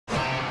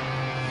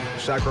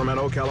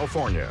Sacramento,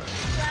 California.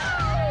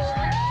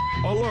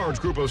 A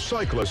large group of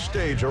cyclists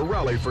stage a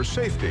rally for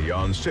safety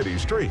on city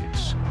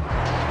streets.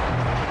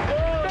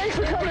 Thanks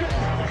for coming.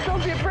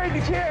 Don't be afraid to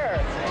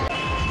care.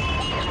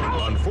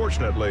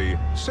 Unfortunately,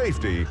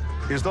 safety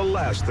is the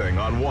last thing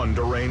on one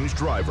deranged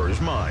driver's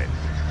mind.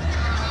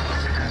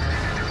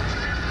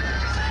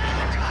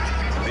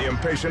 The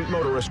impatient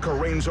motorist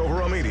careens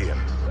over a median.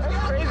 That's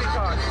crazy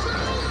talk.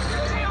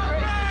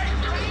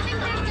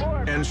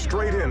 And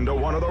straight into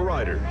one of the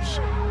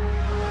riders.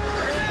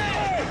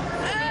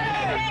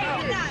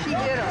 She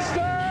did him.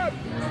 Stop!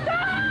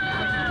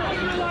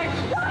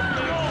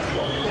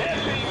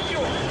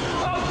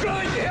 Oh,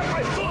 good! You hit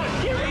my foot!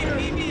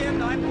 PBM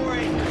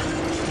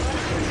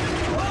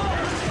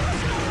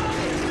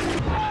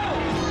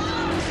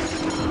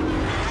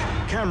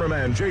 948.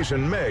 Cameraman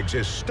Jason Meggs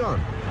is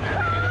stunned.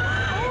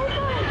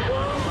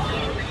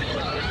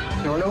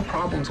 There were no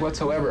problems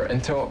whatsoever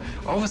until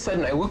all of a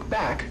sudden I look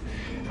back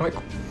and I'm like,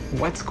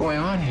 what's going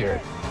on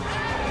here?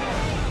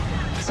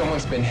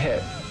 Someone's been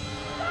hit.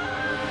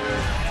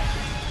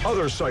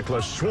 Other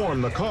cyclists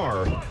swarm the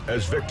car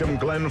as victim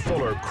Glenn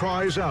Fuller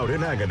cries out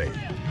in agony.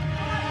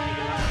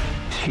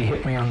 She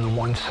hit me on the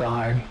one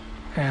side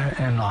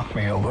and knocked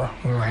me over.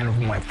 Ran over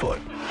my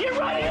foot. You're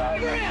running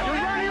over him! You're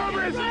running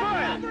over his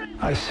foot!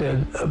 I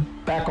said,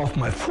 back off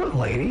my foot,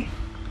 lady.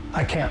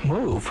 I can't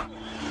move.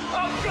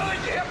 Oh, good!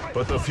 You hit my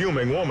But the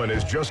fuming woman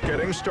is just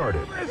getting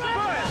started.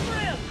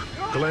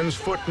 Glenn's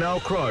foot now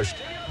crushed,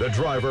 the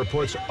driver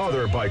puts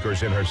other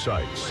bikers in her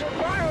sights.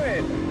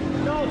 Violent!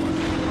 No!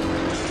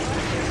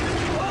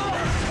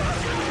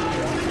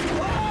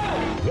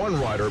 One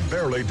rider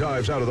barely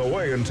dives out of the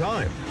way in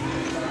time.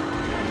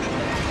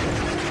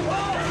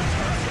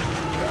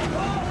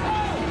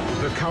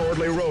 The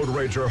cowardly road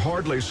rager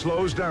hardly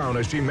slows down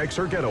as she makes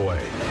her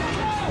getaway.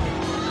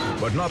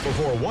 But not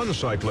before one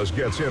cyclist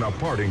gets in a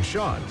parting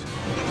shot.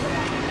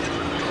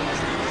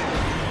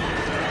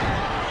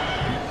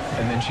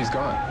 And then she's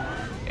gone.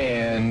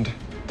 And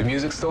the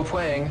music's still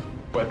playing,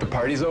 but the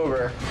party's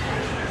over.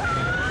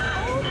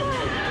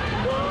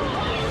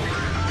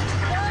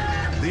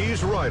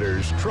 These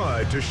riders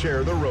tried to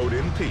share the road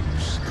in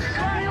peace.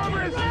 Running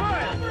over his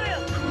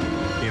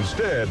foot!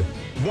 Instead,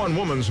 one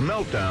woman's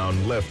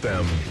meltdown left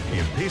them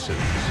in pieces.